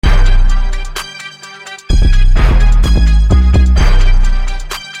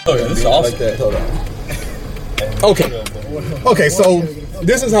Oh yeah, this is awesome. Like that. Hold on. Okay, so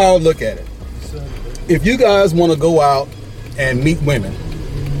this is how I look at it. If you guys want to go out and meet women,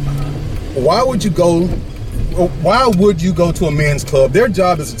 why would you go to a men's club? Their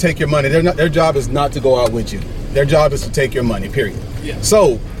job is to take your money. Their job is not to go out with you. Their job is to take your money, period. Yeah.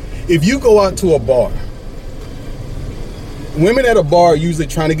 So if you go out to a bar, women at a bar are usually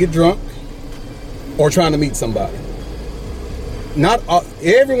trying to get drunk or trying to meet somebody. Not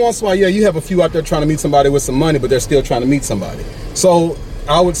every once in a while, yeah, you have a few out there trying to meet somebody with some money, but they're still trying to meet somebody. So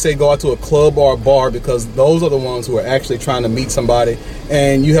I would say go out to a club or a bar, because those are the ones who are actually trying to meet somebody,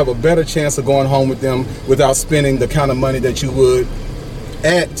 and you have a better chance of going home with them without spending the kind of money that you would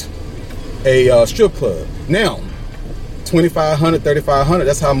at a strip club. Now, $2,500, $3,500,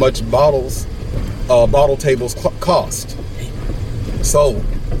 that's how much bottle tables cost. So,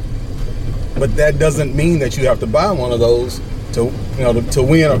 but that doesn't mean that you have to buy one of those to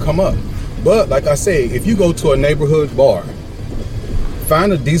win or come up. But like I say, if you go to a neighborhood bar,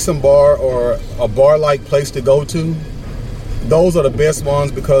 find a decent bar or a bar-like place to go to. Those are the best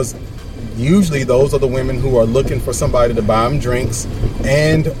ones, because usually those are the women who are looking for somebody to buy them drinks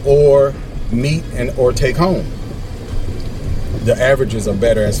and or meet and or take home. The averages are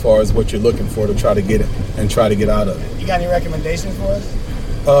better as far as what you're looking for to try to get it and try to get out of it. You got any recommendations for us?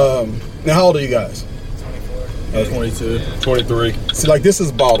 Now, how old are you guys? 22, 23. See, like this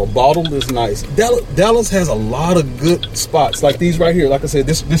is Bottle. Bottle is nice. Dallas has a lot of good spots, like these right here. Like I said,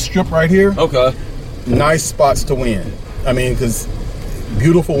 this strip right here. Okay. Nice spots to win. I mean, because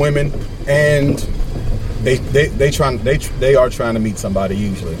beautiful women, and they are trying to meet somebody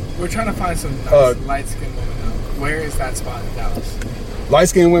usually. We're trying to find some nice light-skinned women now. Where is that spot in Dallas?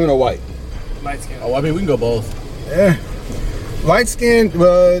 Light-skinned women or white? Light-skinned. Oh, I mean, we can go both. Yeah. Light-skinned,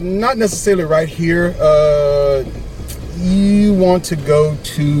 not necessarily right here. You want to go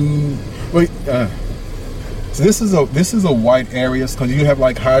to so this is a white area, because you have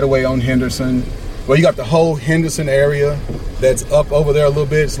like Hideaway on Henderson. Well, you got the whole Henderson area that's up over there a little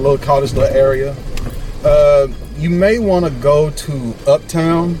bit. It's a little cottage little area. You may want to go to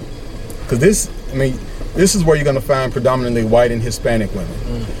Uptown, because this is where you're going to find predominantly white and Hispanic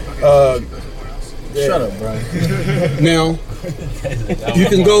women. Yeah. Shut up, Brian. Now, you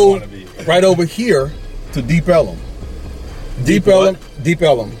can go right over here to Deep Ellum. Deep Ellum.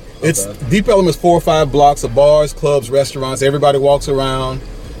 It's Deep Ellum is 4 or 5 blocks of bars, clubs, restaurants. Everybody walks around,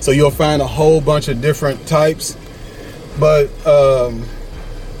 so you'll find a whole bunch of different types. But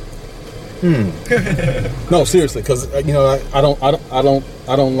no, seriously, because I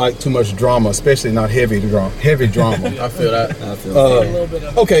don't like too much drama, especially not heavy drama. I feel that. A little bit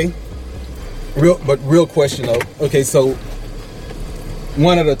of Okay. Real question though. Okay, so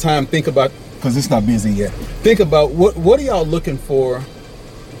one at a time, think about, because it's not busy yet. Think about what are y'all looking for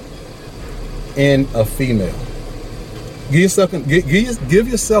in a female? Give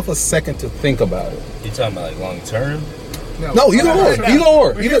yourself a second to think about it. You talking about like long term? No, either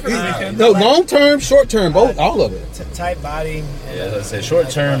or. No, long term, short term, both, all of it. Tight body. Yeah, let's say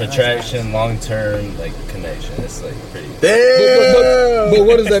short term attraction, long term like connection. It's like pretty. But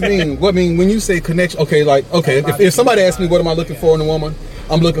what does that mean? What mean when you say connection? Okay, if somebody asks me what am I looking for in a woman,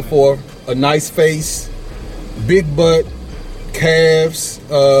 I'm looking for a nice face, big butt, calves,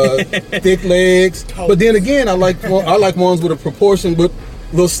 thick legs. But then again, I like ones with a proportion, but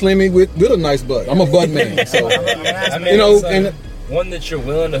little slimmy with a nice butt. I'm a butt man, so and one that you're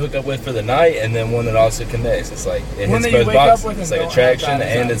willing to hook up with for the night, and then one that also connects. It's like it one hits that both you wake up boxes. with It's and like don't attraction, have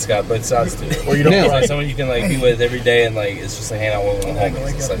and it's got both sides to it. Or you don't It's like someone you can like be with every day, and like it's just like hanging out with one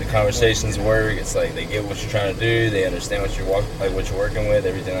homies. It's like the conversations work. It's like they get what you're trying to do. They understand what you're working with,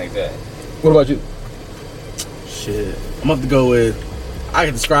 everything like that. What about you? Shit, I'm gonna have to go with. I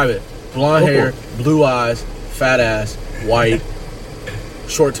can describe it: blonde hair, blue eyes, fat ass, white.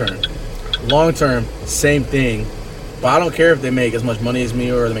 Short term. Long term, same thing. But I don't care if they make as much money as me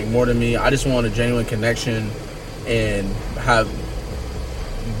or they make more than me. I just want a genuine connection and have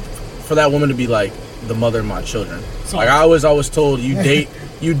for that woman to be like the mother of my children. Like I was always told, you date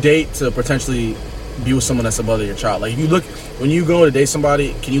to potentially be with someone that's the mother of your child. Like when you go to date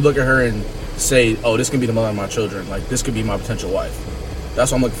somebody, can you look at her and say, oh, this can be the mother of my children. Like this could be my potential wife.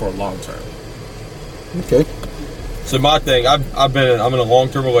 That's what I'm looking for long term. Okay. So my thing, I'm in a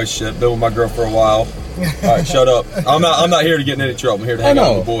long-term relationship, been with my girl for a while. All right, shut up. I'm not here to get in any trouble. I'm here to hang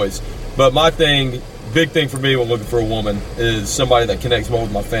out with the boys. But my thing, big thing for me when looking for a woman is somebody that connects well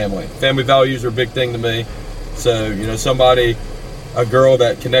with my family. Family values are a big thing to me. So, a girl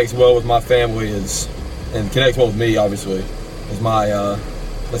that connects well with my family and connects well with me, obviously, is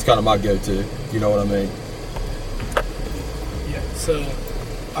that's kind of my go-to. You know what I mean? Yeah. So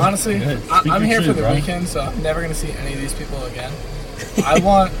Honestly, I'm here for the weekend, so I'm never gonna see any of these people again. I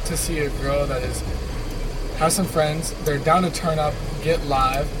want to see a girl that has some friends. They're down to turn up, get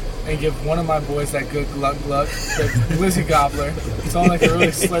live, and give one of my boys that good glug glug, the glizzy gobbler, so they can really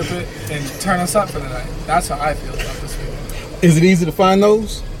slurp it and turn us up for the night. That's how I feel about this weekend. Is it easy to find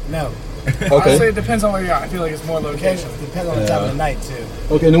those? No. Okay. Honestly, it depends on where you're at. I feel like it's more location. Depends on the time of the night too.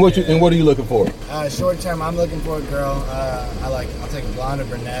 Okay, and what are you looking for? Short term, I'm looking for a girl. I'll take a blonde or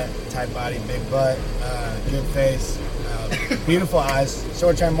brunette, type body, big butt, good face, beautiful eyes.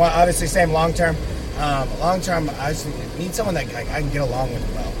 Short term, obviously same long term. Long term, I just need someone that I can get along with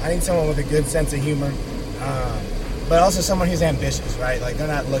well. I need someone with a good sense of humor, but also someone who's ambitious, right? Like they're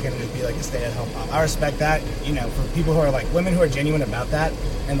not looking to be like a stay-at-home mom. I respect that, for people who are like women who are genuine about that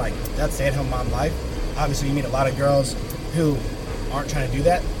and like that stay-at-home mom life. Obviously, you meet a lot of girls who aren't trying to do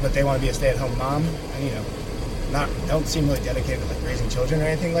that, but they want to be a stay-at-home mom, and don't seem really dedicated to like raising children or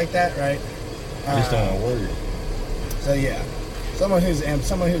anything like that, right? I just don't want to worry. So yeah, someone who's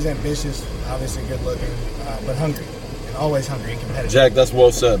ambitious, obviously good looking, but hungry, and always hungry and competitive. Jack, that's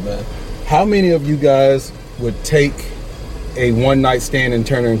well said, man. How many of you guys would take a one-night stand and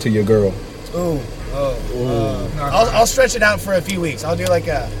turn her into your girl? I'll stretch it out for a few weeks. I'll do like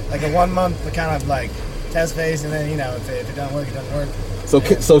a 1 month kind of like test phase, and then if it doesn't work, it doesn't work.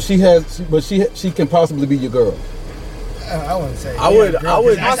 So she can possibly be your girl. I wouldn't say. I would.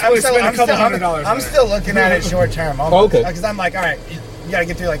 I'm still looking at it short term. Almost. Okay. Because I'm like, all right, you got to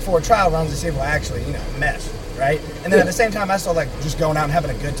get through like 4 trial runs to see if we'll actually, mesh, right? And then at the same time, I still like just going out and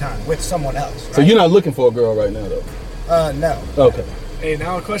having a good time with someone else. Right? So you're not looking for a girl right now, though. No. Okay. Hey,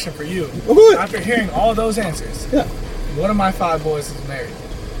 now a question for you. Good. After hearing all those answers, Yeah. one of my 5 boys is married.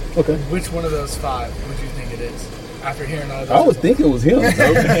 Okay. Which one of those 5 would you think it is? After hearing all those, I would think it was him.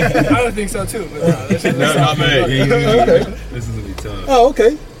 I would think so too. But No, not me. Okay. This is gonna be tough. Oh,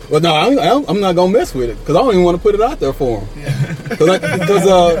 okay. Well, no, I'm not gonna mess with it because I don't even want to put it out there for him. Because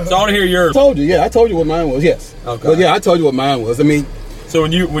So I want to hear yours. I told you, I told you what mine was. Yes. Okay. But yeah, I told you what mine was. I mean, So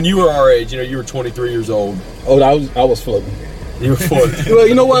when you were our age, you were 23 years old. I was floating. You were 40. Well,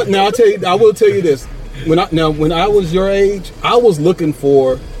 you know what? Now I will tell you this. When I was your age, I was looking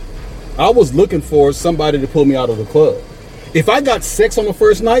for somebody to pull me out of the club. If I got sex on the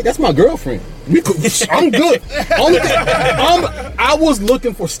first night, that's my girlfriend. I'm good. I was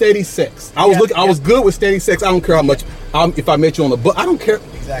looking for steady sex. I was good with steady sex. I don't care how much. If I met you on the bus, I don't care.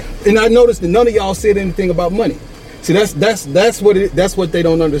 Exactly. And I noticed that none of y'all said anything about money. See, that's what they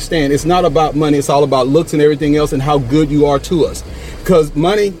don't understand. It's not about money. It's all about looks and everything else, and how good you are to us. Because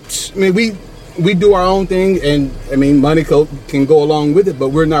money, I mean, we do our own thing, and I mean, money can go along with it, but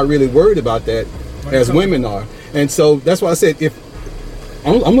we're not really worried about that as women are. And so that's why I said if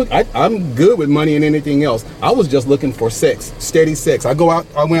I'm good with money and anything else. I was just looking for sex, steady sex. I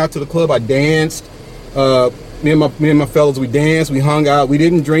went out to the club. I danced. Me and my fellas, we danced. We hung out. We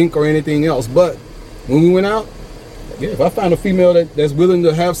didn't drink or anything else. But when we went out, yeah, if I find a female that's willing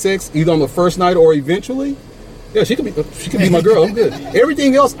to have sex either on the first night or eventually, yeah, she could be my girl. I'm good.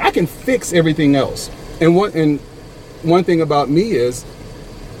 Everything else, I can fix everything else. And one thing about me is,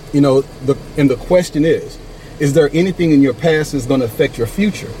 the question is there anything in your past that's going to affect your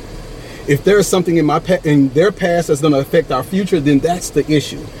future? If there's something in their past that's going to affect our future, then that's the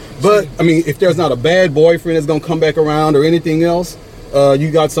issue. But I mean, if there's not a bad boyfriend that's going to come back around or anything else,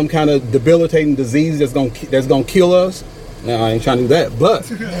 you got some kind of debilitating disease that's going to kill us. Now, I ain't trying to do that. But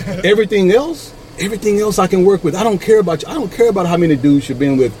everything else I can work with. I don't care about you. I don't care about how many dudes you've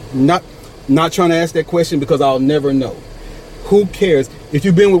been with. Not trying to ask that question because I'll never know. Who cares? If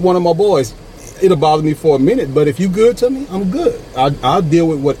you've been with one of my boys, it'll bother me for a minute, but if you're good to me, I'm good. I'll deal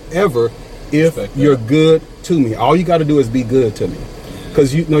with whatever if you're good to me. All you got to do is be good to me.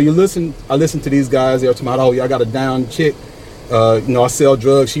 Because I listen to these guys, they're talking about, oh, I got a down chick. I sell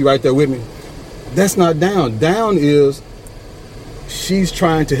drugs, she right there with me. That's not down. Down is she's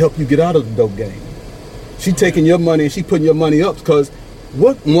trying to help you get out of the dope game. She taking your money and she putting your money up, because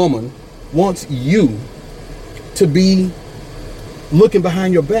what woman wants you to be looking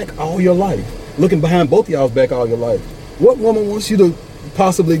behind your back all your life? Looking behind both of y'all's back all your life. What woman wants you to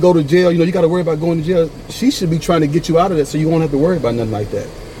possibly go to jail? You got to worry about going to jail. She should be trying to get you out of that so you won't have to worry about nothing like that.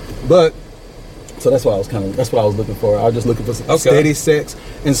 But so that's what I was looking for. I was just looking for steady sex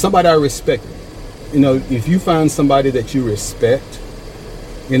and somebody I respected. If you find somebody that you respect,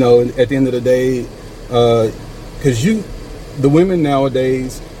 at the end of the day, because the women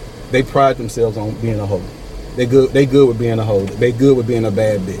nowadays, they pride themselves on being a hoe. They good with being a hoe. They good with being a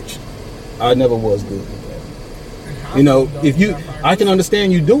bad bitch. I never was good with that. I can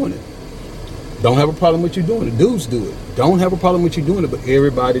understand you doing it. Don't have a problem with you doing it. Dudes do it. Don't have a problem with you doing it, but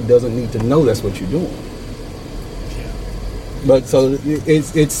everybody doesn't need to know that's what you're doing. But so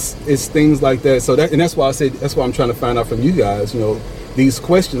it's things like that. So that's why I said that's why I'm trying to find out from you guys, these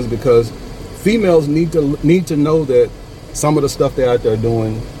questions, because females need to know that some of the stuff they're out there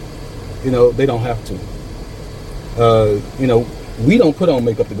doing, they don't have to. We don't put on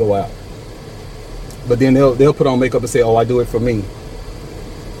makeup to go out, but then they'll put on makeup and say, "Oh, I do it for me,"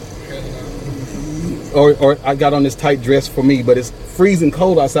 or "I got on this tight dress for me," but it's freezing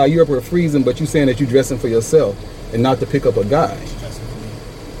cold outside. You're up here freezing, but you saying that you're dressing for yourself and not to pick up a guy.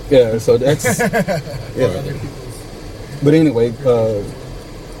 Yeah, so that's yeah. But anyway,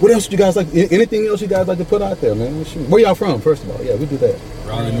 what else do you guys like? Anything else you guys like to put out there, man? Where y'all from, first of all? Yeah, we do that.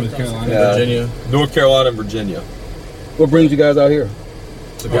 Raleigh, North Carolina, Virginia. North Carolina and Virginia. What brings you guys out here?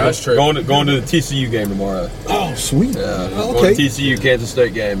 It's a guy's trip. Going to the TCU game tomorrow. Oh, sweet. Yeah. Oh, Going okay. to TCU Kansas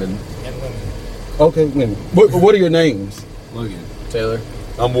State game and women. Okay, women. What are your names? Logan. Taylor.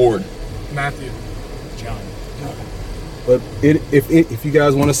 I'm Ward. Matthew. John. But if you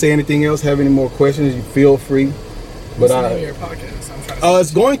guys want to say anything else, have any more questions, you feel free. What's the name of your podcast? I'm trying to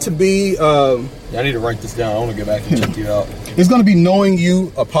it's going to be. Yeah, I need to write this down. I want to go back and check you out. It's going to be Knowing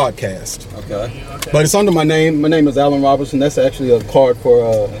You, a podcast. Okay. But it's under my name. My name is Alan Robertson. That's actually a card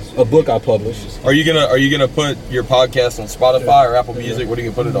for a book I published. Are you gonna put your podcast on Spotify or Apple Music? What are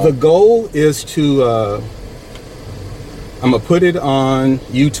you gonna put it on? The goal is to. I'm gonna put it on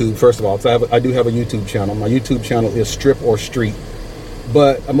YouTube first of all. So I do have a YouTube channel. My YouTube channel is Strip or Street.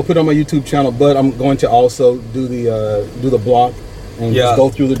 But I'm gonna put it on my YouTube channel. But I'm going to also do the block and just go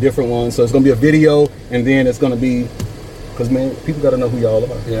through the different ones. So it's gonna be a video, and then it's gonna be. Because, man, people got to know who y'all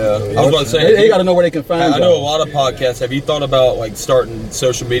are. Yeah. I was about to say. They got to know where they can find I know a lot of podcasts. Have you thought about, starting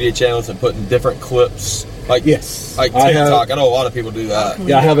social media channels and putting different clips? Yes. Like TikTok. I know a lot of people do that.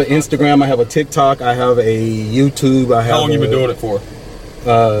 Yeah, I have an Instagram. I have a TikTok. I have a YouTube. How long you been doing it for?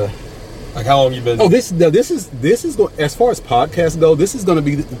 How long you been? Oh, this is as far as podcasts go, this is going to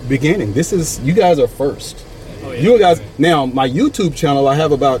be the beginning. You guys are first. Oh, yeah. You guys, now, my YouTube channel, I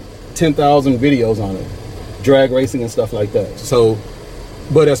have about 10,000 videos on it. Drag racing and stuff like that. So,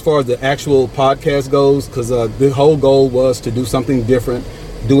 but as far as the actual podcast goes, because the whole goal was to do something different,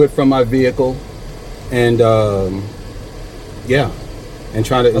 do it from my vehicle, and and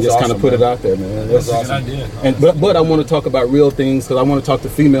try to just kind of put it out there, man. That's awesome. Good idea. And but I want to talk about real things because I want to talk to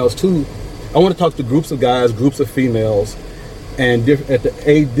females too. I want to talk to groups of guys, groups of females, and at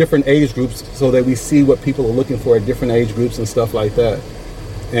the different age groups, so that we see what people are looking for at different age groups and stuff like that.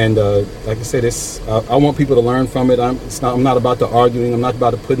 And like I said, I want people to learn from it. I'm not about the arguing. I'm not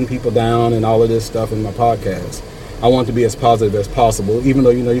about the putting people down and all of this stuff in my podcast. I want to be as positive as possible, even though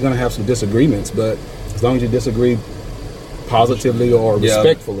you're going to have some disagreements. But as long as you disagree positively or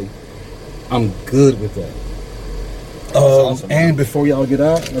respectfully, I'm good with that. Awesome. And before y'all get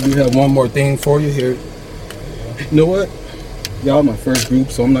out, I do have one more thing for you here. You know what? Y'all my first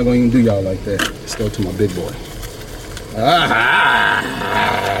group, so I'm not going to even do y'all like that. Let's go to my big boy.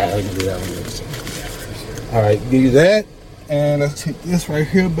 I can do that one next. All right, give you that, and let's take this right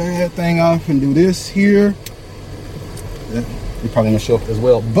here, bad thing off, and do this here. You're probably gonna show up as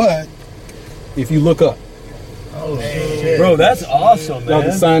well, but if you look up, bro, that's awesome, man. y'all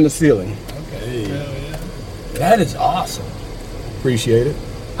can sign the ceiling. Okay, that is awesome. Appreciate it.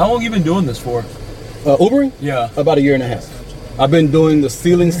 How long you been doing this for? Ubering? Yeah, about 1.5 years. I've been doing the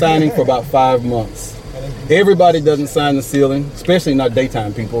ceiling signing for about 5 months. Everybody doesn't sign the ceiling, especially not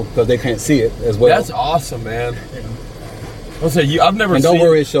daytime people, because they can't see it as well. That's awesome, man. I'll say I've never. And don't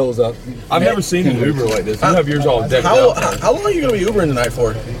worry, it shows up. I've never seen an Uber like this. You have yours all decked out. How long are you gonna be Ubering tonight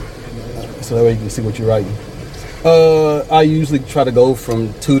for? So that way you can see what you're writing. I usually try to go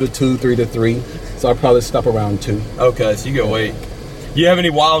from 2 to 2, 3 to 3. So I probably stop around 2. Okay, so you go wait. You have any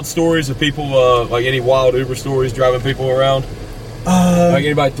wild stories of people, like any wild Uber stories driving people around? Like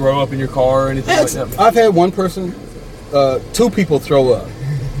anybody throw up in your car or anything like that? I've had one person, 2 people throw up.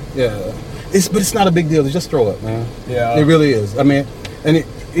 Yeah, but it's not a big deal. It's just throw up, man. Yeah, it really is. I mean, and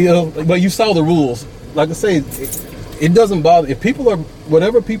but you saw the rules. Like I say, it doesn't bother if people are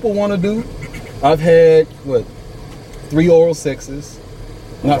whatever people want to do. I've had 3 oral sexes,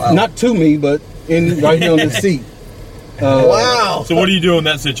 not to me, but right here on the seat. Wow. So what do you do in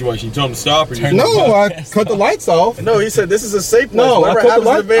that situation? You tell them to stop, or you I cut the lights off. No, he said this is a safe place. No, I cut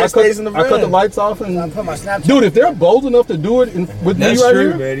the lights off and put my Snapchat. Dude, if they're bold enough to do it with me right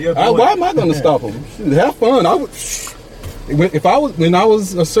here, man. why am I going to stop them? Shoot, have fun. I would. When I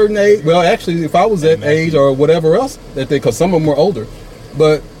was a certain age, well, actually, if I was that age or whatever else because some of them were older,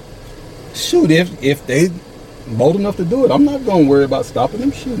 but shoot, if they bold enough to do it. I'm not gonna worry about stopping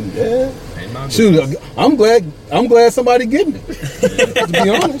them shooting. Yeah, shoot. I'm glad somebody getting it. To be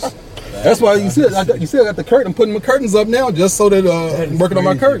honest, that's why you still got the curtain. I'm putting my curtains up now just so that I'm working on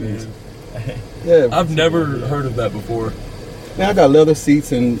my curtains. Yeah, I've never heard of that before. Now I got leather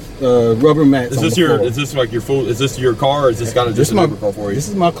seats and rubber mats. Is this like your full? Is this your car? Or is this kind of just a Uber car for you? This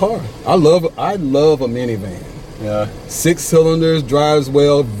is my car. I love a minivan. Yeah, 6 cylinders, drives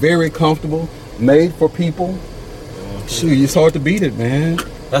well, very comfortable, made for people. Shoot, it's hard to beat it, man.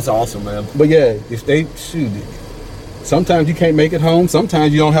 That's awesome, man. But yeah, if they shoot, sometimes you can't make it home.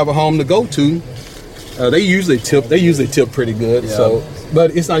 Sometimes you don't have a home to go to. They usually tip. They usually tip pretty good. Yeah. So,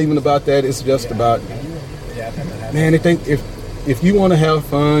 but it's not even about that. It's just about, man. If you want to have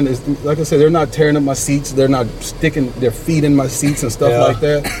fun, it's, like I said, they're not tearing up my seats. They're not sticking their feet in my seats and stuff like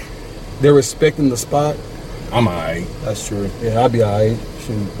that. They're respecting the spot. I'm alright. That's true. Yeah, I'll be alright.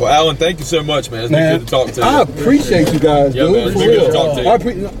 Well, Alan, thank you so much, man. It's been good to talk to you. I appreciate you guys, dude. Man, for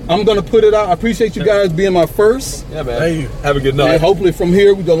real. I'm gonna put it out. I appreciate you guys being my first. Yeah, man. Hey, have a good night. And hopefully from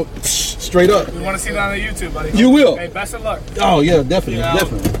here we go straight up. We want to see that on YouTube, buddy. You will. Hey, best of luck. Oh yeah, definitely,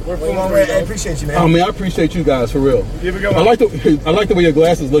 definitely. I appreciate you, man. Oh man, I appreciate you guys for real. I like the way your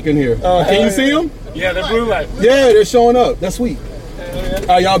glasses look in here. Can you see them? Yeah, they're blue light. Yeah, they're showing up. That's sweet. All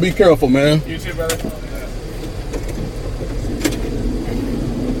right, y'all be careful, man. You too, brother.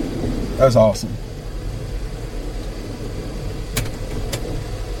 That's awesome.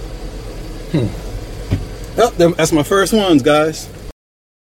 That's my first ones, guys.